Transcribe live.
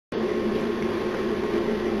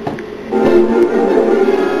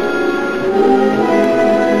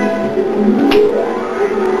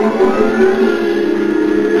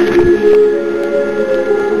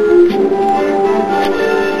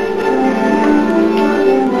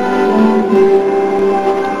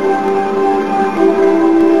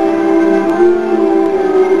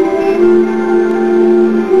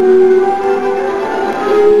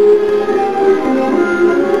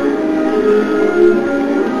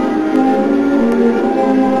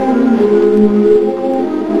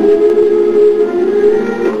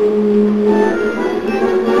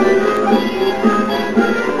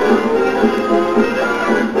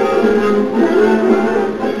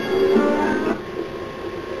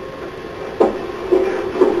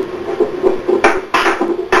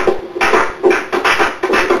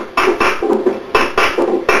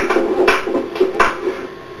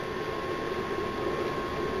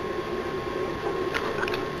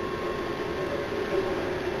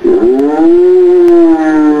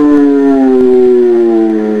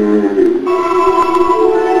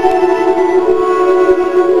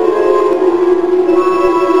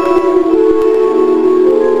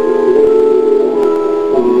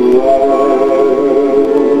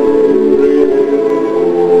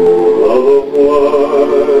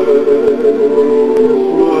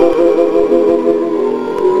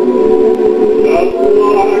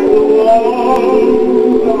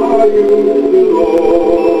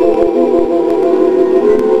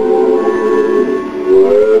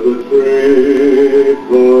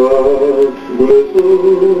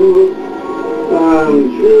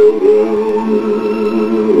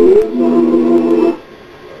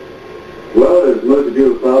Well, as most of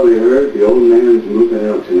you have probably heard, the old man's moving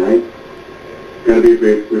out tonight. Going to be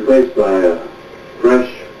replaced by a fresh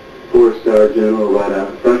four-star general right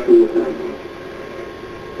out fresh from the family.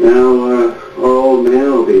 Now, our old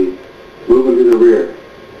man will be moving to the rear.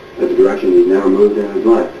 That's a direction he's never moved in his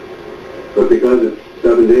life. But because it's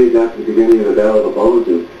 7 days after the beginning of the Battle of the Bulge,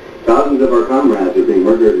 and thousands of our comrades are being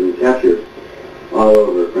murdered and captured all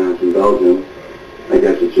over France and Belgium, I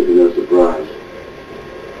guess it should be no surprise.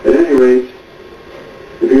 At any rate,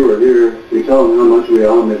 if he were here, we tell him how much we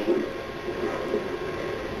all miss him.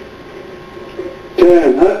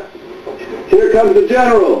 10, huh? Here comes the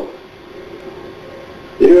general.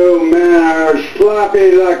 You men are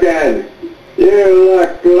sloppy looking. You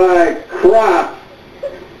look like crap.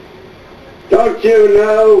 Don't you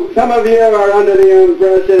know, some of you are under the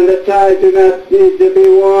impression that ties do not need to be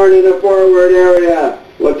worn in a forward area.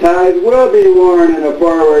 Well, ties will be worn in a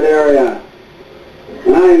forward area.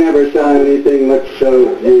 I never saw anything look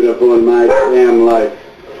so beautiful in my damn life.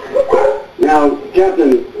 Now,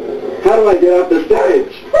 Captain, how do I get off the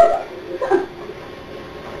stage?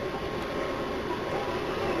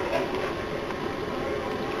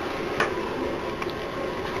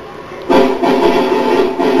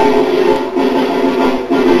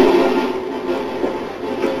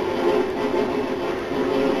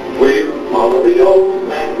 We'll follow the old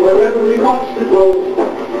man wherever he wants to go,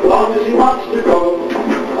 as long as he wants to go,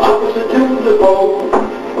 opposite to the pole.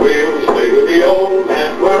 We'll stay with the old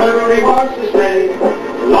man wherever he wants to stay,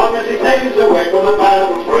 as long as he stays away from the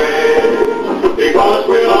battle fray, because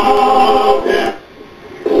we love him.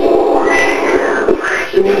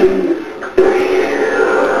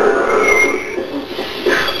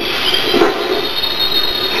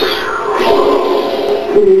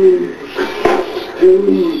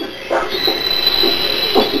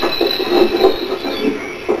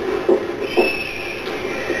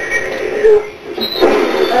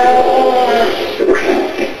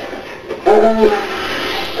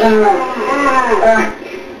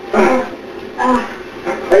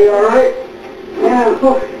 Are you all right?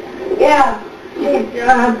 Yeah,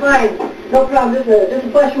 I'm fine. No problem. Just a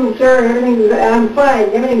flesh wound, sir. I'm fine.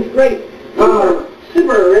 Everything's great.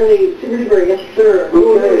 Super, really, super duper. Yes, sir.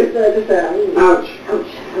 Okay. Ouch.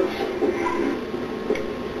 Ouch.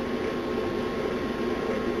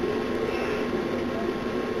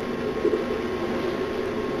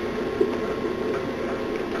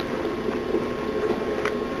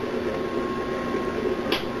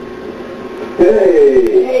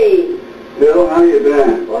 Hey. Bill, how you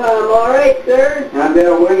been? Well, I'm all right, sir. How's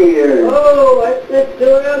that winging here? Oh, it's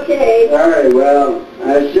doing okay. All right, well,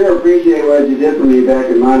 I sure appreciate what you did for me back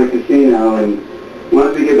at Monte Casino, and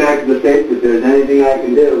once we get back to the States, if there's anything I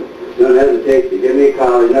can do, don't hesitate to give me a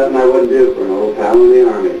call. There's nothing I wouldn't do for an old pal in the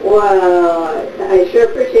Army. Well, I sure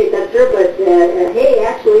appreciate that, sir, but hey,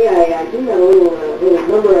 actually, I do have a little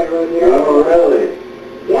number I wrote here. Oh, really?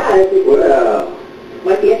 Yeah, I think Well,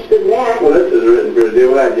 might be interested in that. well, this is written for a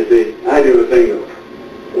duet, you see. I do a single.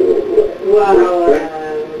 Well,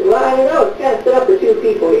 I don't know. It's kind of set up for two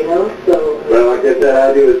people, you know, so... like I said,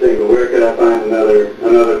 I do a single. Where could I find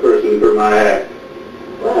another person for my act?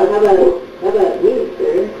 Well, how about me,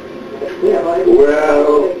 sir? Yeah, Well,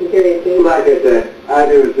 like I said, I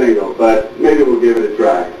do a single, but maybe we'll give it a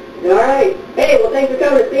try. All right. Hey, well, thanks for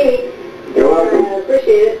coming to see me. You're welcome. I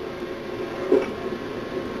appreciate it.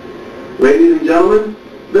 Ladies and gentlemen,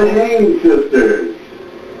 the Haynes Sisters.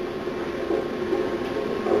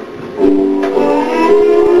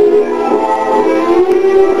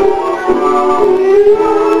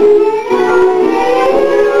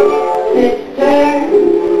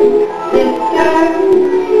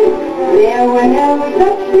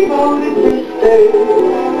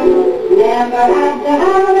 Never had to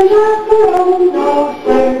have a chaperone, no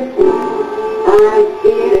sir. I'm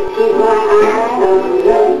here to keep my eye on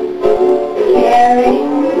her. Caring,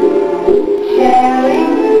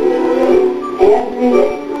 sharing, every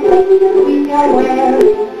little thing that we are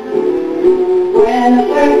wearing. When a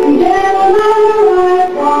certain gentleman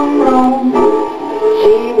arrived from Rome,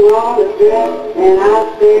 she wore a dress and I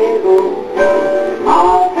stayed home.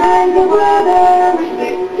 All kinds of weather we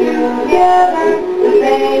stick together, the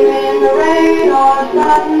same in the rain or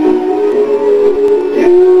sun.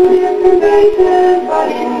 Two different faces, but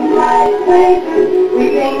in tight places, we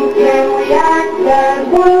think and we act as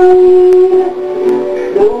one.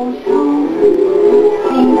 Those who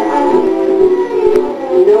seem to us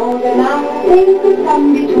know that nothing could come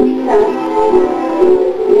between us.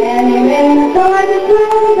 Many men try to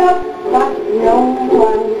slow us up, but no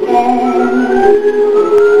one can.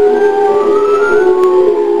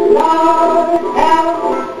 Lord, help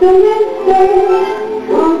the mister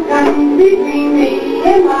who comes between me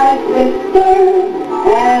and my sister.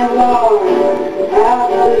 And Lord, help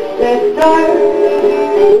the sister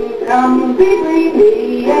who comes between me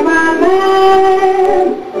and my man.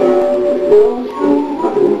 Those who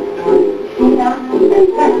see not and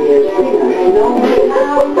plenty of sweeter know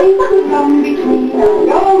how things will come between us.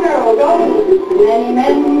 Go, girl, go. Many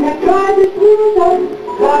men have tried to smooth us,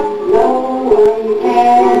 but no one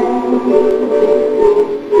can.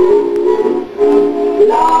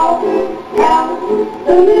 Lord, help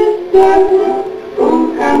the mister who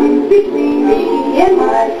comes between me and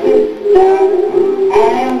my sister.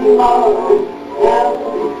 And Lord, help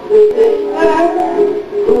the sister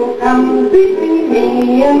who comes between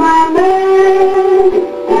me and my man.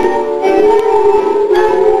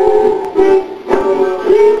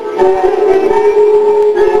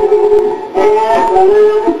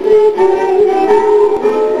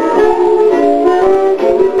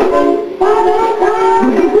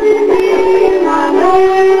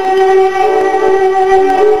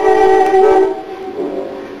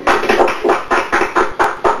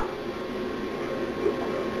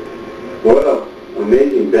 Well,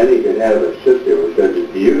 amazing Benny could have a sister with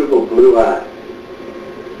such beautiful blue eyes.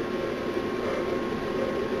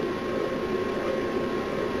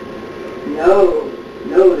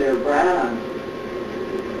 No, they're brown.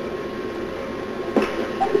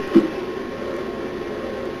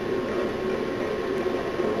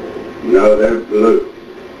 No, they're blue,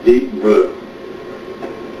 deep blue.